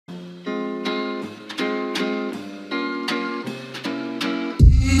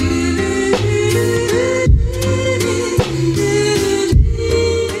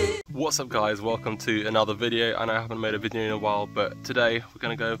What's up guys, welcome to another video. I know I haven't made a video in a while, but today we're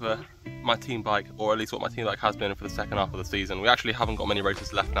going to go over my team bike, or at least what my team bike has been for the second half of the season. We actually haven't got many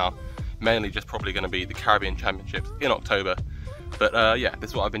races left now, mainly just probably going to be the Caribbean Championships in October. But yeah,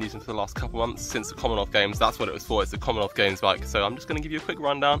 this is what I've been using for the last couple months since the Commonwealth Games. That's what it was for, it's the Commonwealth Games bike. So I'm just going to give you a quick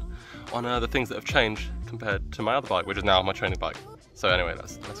rundown on the things that have changed compared to my other bike, which is now my training bike. So anyway,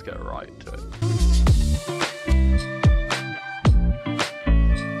 let's get right to it.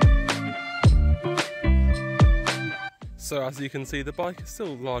 So as you can see, the bike is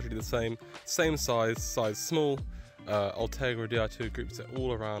still largely the same size small, Ultegra Di2 grip set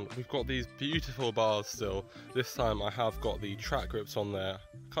all around. We've got these beautiful bars still. This time I have got the track grips on there.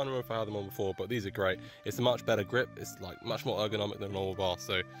 I can't remember if I had them on before, but these are great. It's a much better grip. It's like much more ergonomic than a normal bar.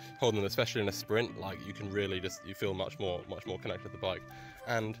 So holding them, especially in a sprint, like you can really you feel much more connected to the bike.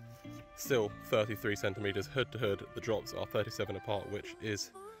 And still 33 centimeters hood to hood. The drops are 37 apart, which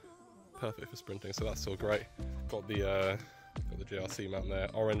is perfect for sprinting, so that's still great. Got the GRC mount there,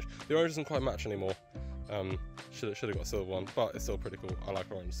 orange. The orange doesn't quite match anymore. Should have got a silver one, but it's still pretty cool. I like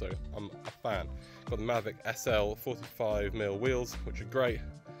orange, so I'm a fan. Got the Mavic SL 45mm wheels, which are great.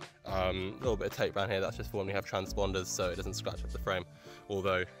 A little bit of tape around here, that's just for when we have transponders, so it doesn't scratch up the frame.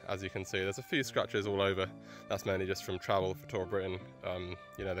 Although, as you can see, there's a few scratches all over. That's mainly just from travel for Tour of Britain.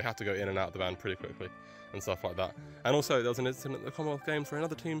 You know, they have to go in and out of the van pretty quickly and stuff like that. And also, there was an incident at the Commonwealth Games where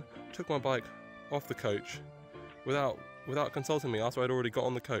another team took my bike off the coach without consulting me after I'd already got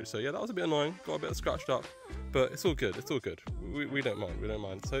on the coach. So yeah, that was a bit annoying, got a bit scratched up, but it's all good, it's all good. We don't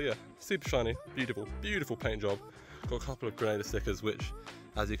mind, So yeah, super shiny, beautiful paint job. Got a couple of Grenada stickers, which,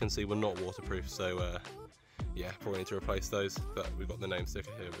 as you can see, were not waterproof, so yeah, probably need to replace those, but we've got the name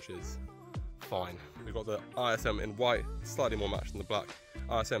sticker here, which is fine. We've got the ISM in white, slightly more matched than the black.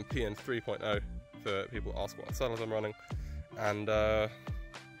 ISM PN 3.0 for people who ask what saddles I'm running. And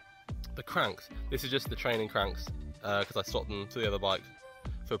the cranks, this is just the training cranks, because I swapped them to the other bike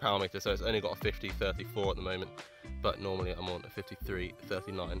for a power meter, so it's only got a 50/34 at the moment, but normally I'm on a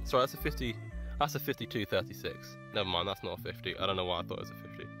 53/39. Sorry, that's a 52/36. Never mind, that's not a 50. I don't know why I thought it was a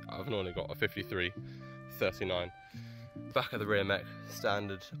 50. I've normally got a 53/39. Back of the rear mech,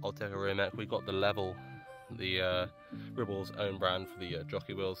 standard Ultegra rear mech. We got the level, the Ribble's own brand for the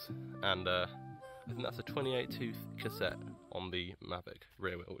jockey wheels, and I think that's a 28 tooth cassette on the Mavic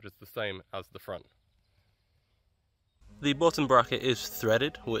rear wheel, which is the same as the front. The bottom bracket is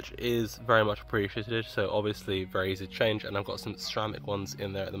threaded, which is very much appreciated, so obviously very easy to change, and I've got some ceramic ones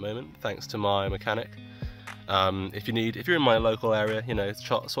in there at the moment, thanks to my mechanic. If you're in my local area, you know,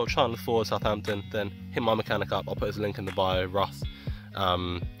 sort of Chandler Ford, Southampton, then hit my mechanic up. I'll put his link in the bio, Russ,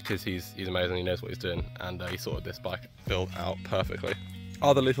 because he's amazing, he knows what he's doing, and he sorted this bike build out perfectly.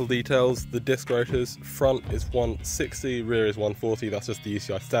 Other little details, the disc rotors, front is 160, rear is 140, that's just the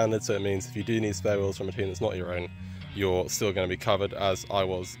UCI standard, so it means if you do need spare wheels from a team that's not your own, you're still going to be covered, as I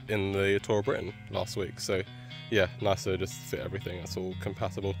was in the Tour of Britain last week. So yeah, nice to just fit everything, that's all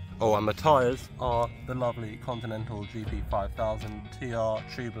compatible. Oh, and the tyres are the lovely Continental GP 5000 TR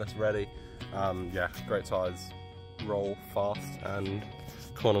tubeless ready. Yeah, great tyres, roll fast and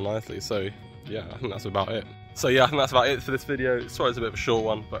corner nicely. So yeah, I think that's about it. So yeah, I think that's about it for this video. Sorry it's a bit of a short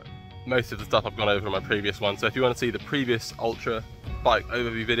one, but most of the stuff I've gone over in my previous one. So if you want to see the previous Ultra bike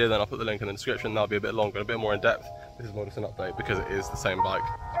overview video, then I'll put the link in the description. That'll be a bit longer and a bit more in depth. This is more just an update because it is the same bike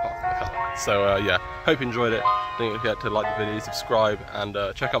apart from the colour. So yeah, hope you enjoyed it. Don't forget to like the video, subscribe, and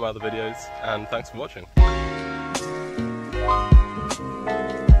check out my other videos. And thanks for watching.